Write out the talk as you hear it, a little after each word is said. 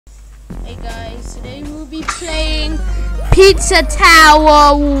Hey guys, today we'll be playing Pizza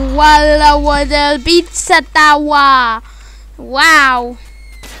Tower. Walla Pizza Tower. Wow,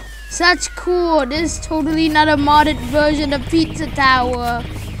 such cool. This is totally not a modded version of Pizza Tower.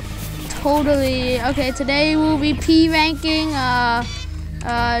 Totally. Okay, today we'll be P ranking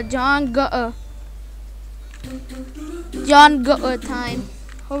John Gutter time.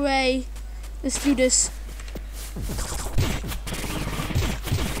 Hooray. Let's do this.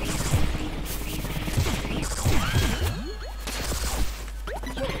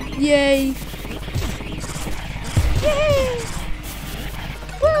 Yay! Yay!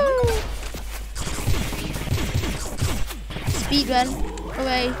 Woo! Speed run.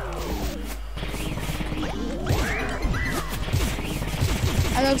 Hooray!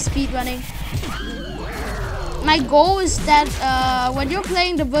 I love speed running. My goal is that when you're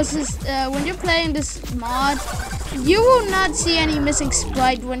playing when you're playing this mod, you will not see any missing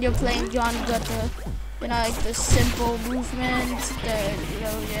sprite when you're playing John Gutter. You know, like the simple movements,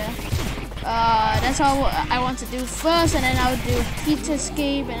 that's all I want to do first, and then I'll do Pizza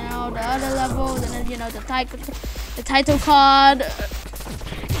Escape and all the other levels, and then, you know, the title card.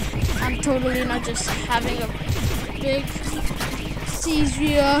 I'm totally not just having a big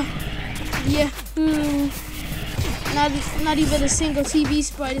seizure. Yahoo! Not even a single TV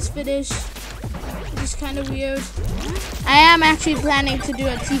sprite is finished. It's kind of weird. I am actually planning to do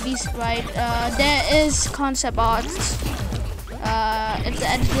a TV sprite. There is concept art. If the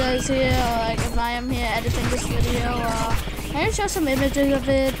editor is here, or like if I am here editing this video, can you show some images of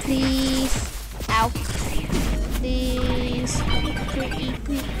it, please? Ow. Please.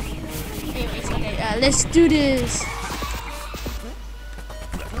 Anyways, okay, let's do this.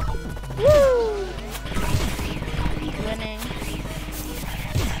 Woo! Winning.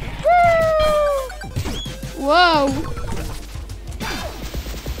 Whoa!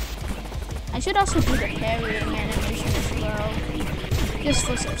 I should also do the parrying animation as well, just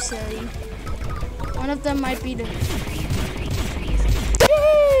for some silly. One of them might be the.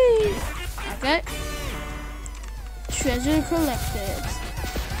 Yay! Okay. Treasure collected.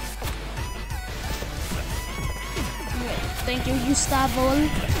 Okay. Thank you, Gustavo.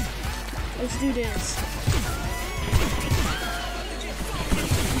 Let's do this.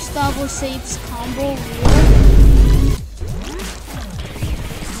 Gustavo saves combo reward.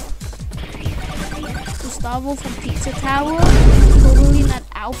 Gustavo from Pizza Tower. Totally not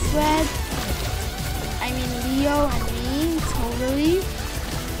Alfred. I mean Leo and me. Totally.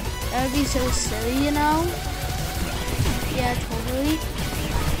 That would be so silly, you know? Yeah, totally.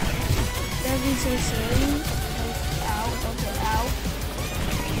 That would be so silly. Ow, okay, ow.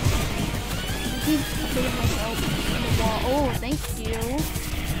 I keep hitting myself in the wall. Oh, thank you.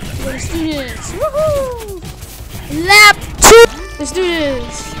 Let's do this. Woohoo! Lap 2! Let's do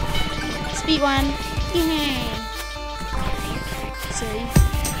this. Speed 1. Save.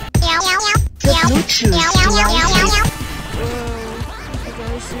 The Bluetooth device. Whoa. Okay,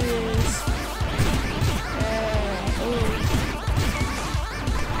 let's do this.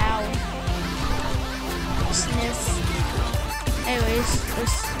 Ow. Sniff. Anyways,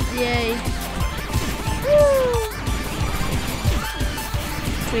 yay. Woo!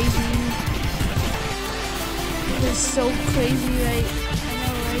 Crazy. This is so crazy, right? I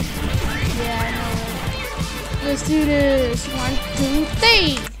know, right? Yeah, I know, right? Let's do this. 1, 2,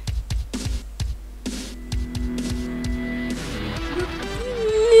 3.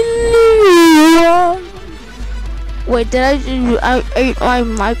 Wait, did I ate my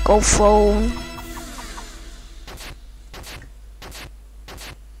microphone?